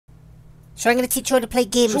So I'm going to teach you how to play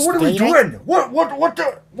games. So what today, are we doing? Right? What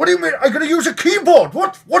do you mean? I'm going to use a keyboard?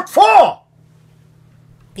 What for?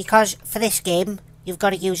 Because for this game, you've got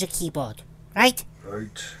to use a keyboard, right?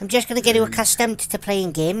 Right. I'm just going to get you accustomed to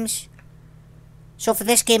playing games. So for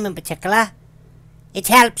this game in particular, it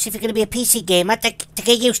helps if you're going to be a PC gamer to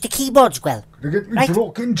get used to keyboards well. To get me right?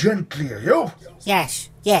 broken gently, are you? Yes,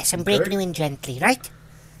 I'm breaking you in gently, right?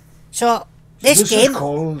 So this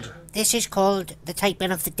game... This is called The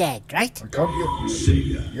Typing of the Dead, right? I can't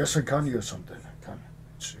hear. Yes, I can hear something. I can.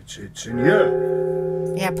 It's in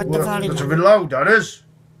here. Yeah, put the volume That's on. a bit loud, that is.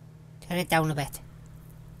 Turn it down a bit.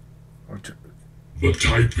 The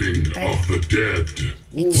Typing of the Dead.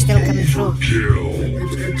 It's still coming through.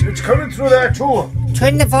 Kill. It's coming through there too.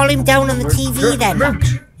 Turn the volume down on the TV then.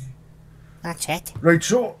 Mute. That's it. Right,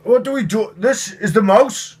 so what do we do? This is the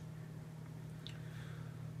mouse.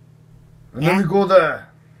 And then we go there.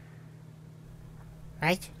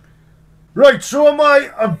 Right? Right, so am I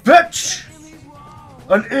a bitch,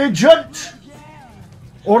 an agent,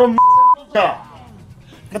 or a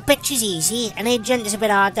The bitch is easy, an agent is a bit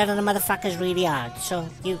harder, and a motherfucker's really hard. So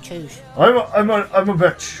you choose. I'm a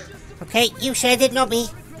bitch. Okay, you said it, not me.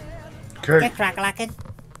 Okay. Get crack-lacking.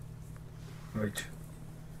 Right.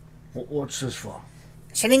 What's this for?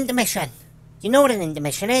 It's an intermission. You know what an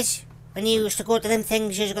intermission is? When you used to go to them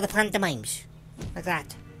things, you used to go to pantomimes. Like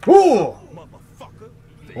that. Oh!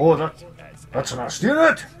 Oh, that's nasty, isn't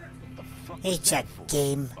it? It's a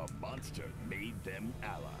game. A monster made them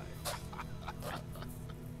allies.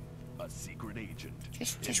 A secret agent.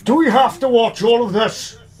 Just Do we have to watch all of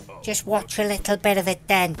this? Just watch a little bit of it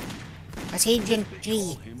then. That's Agent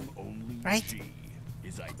G. Right?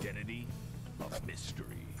 His identity, a mystery.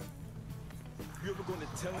 You ever gonna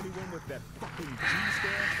tell anyone what that fucking G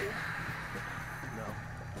stands for?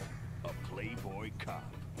 No. A playboy cop.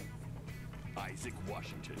 Isaac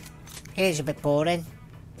Washington. It is a bit boring.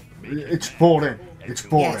 It's boring. It's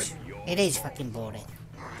boring. Yes, it is fucking boring.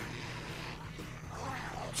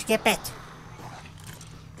 Skip it.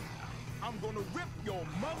 I'm gonna rip your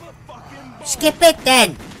motherfucking balls. Skip it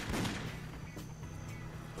then.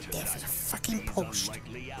 There for the fucking post.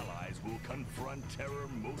 Unlikely allies will confront terror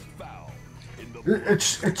most foul in the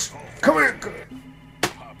It's come here.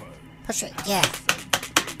 Push it, yeah.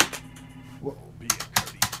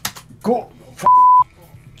 Go.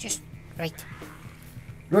 Just right.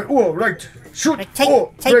 Right. Oh, right. Shoot. Right, type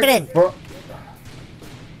right. it in.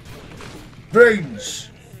 Brains.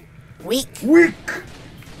 Weak. Weak.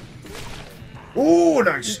 Oh,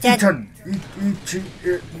 nice. Eaten.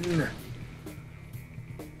 Eaten.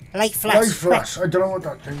 Lifeless. Lifeless. I don't know what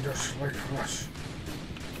that thing does. Lifeless.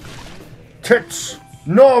 Tits.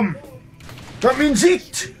 Numb. That means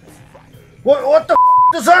eat. What the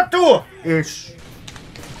does that do? Ish.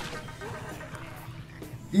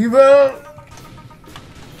 Evil.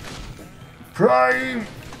 Prime.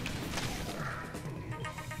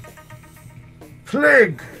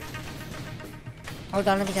 Plague. Hold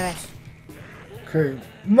on, let me get this. Okay.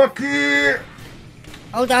 Mucky.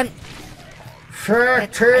 Hold on. I'm Fatty.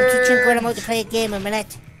 teaching Gwylim how to play a game a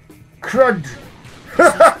minute. Crud.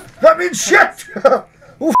 That means shit.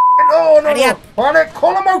 Oh, no. Hurry up. On it.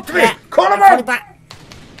 Call him out to me. Yeah, Call him I'll out. back.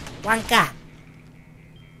 Wanker.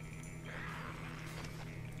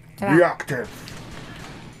 Ta-da. Reactive.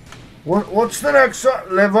 What's the next?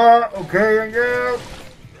 Liver. Okay, thank you.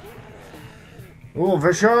 Oh,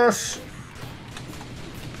 vicious.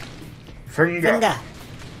 Finger.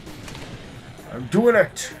 I'm doing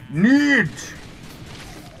it. Need.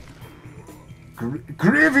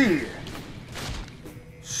 Gravy.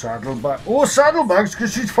 Saddlebag. Oh, saddlebags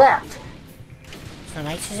because she's fat. So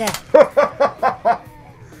nice, is it?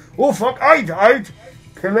 Oh, fuck. Hide.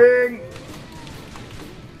 Killing.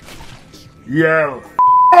 Yell.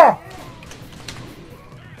 Oh!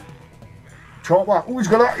 Chopper. Oh, he's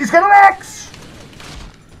got an axe.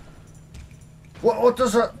 What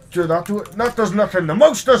does that do? That does nothing. The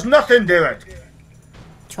mouse does nothing, do it.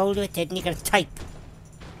 Told you it didn't. You gotta type.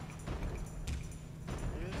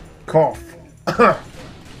 Cough.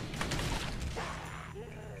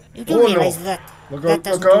 You do realise no. that Look that out,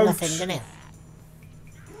 doesn't look do out. nothing, doesn't it?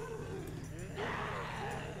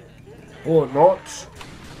 Oh, not.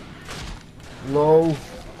 Low.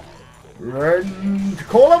 Rend.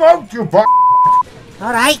 Call him out, you b****.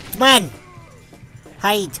 Alright, come on.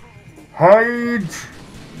 Hide. Hide.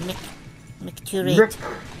 Micturate.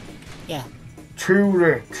 Yeah,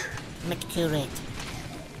 Micturate. micturate.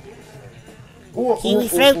 Oh, Kiwi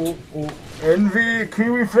fruit. Envy,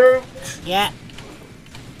 kiwi fruit. Yeah.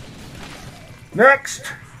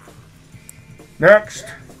 Next.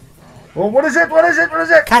 Oh, what is it?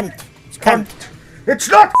 Cunt. It's cunt. It's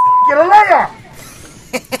not you liar!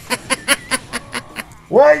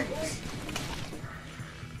 Why?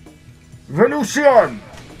 Venusian.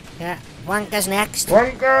 Yeah, Wanka's next.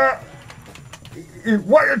 Wanka.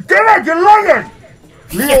 What? Damn it, you're lying!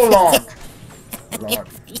 Leo Lord. Lord.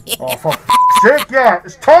 Oh, for f***'s sake, yeah.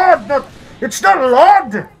 It's Todd, not... It's not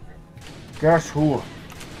Lord! Guess who?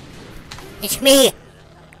 It's me.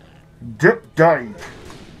 Dip died.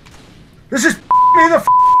 This is me the f***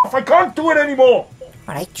 off. I can't do it anymore.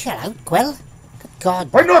 Alright, chill out, Gwyl. Good God.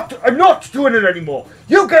 I'm not doing it anymore.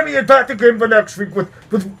 You get me a better game for next week with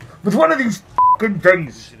one of these f***ing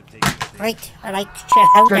things. Right, alright, chill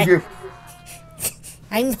out. Thank you.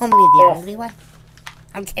 I'm normally the angry one.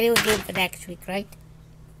 I'll tell you a game for next week, right?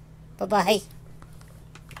 Bye-bye.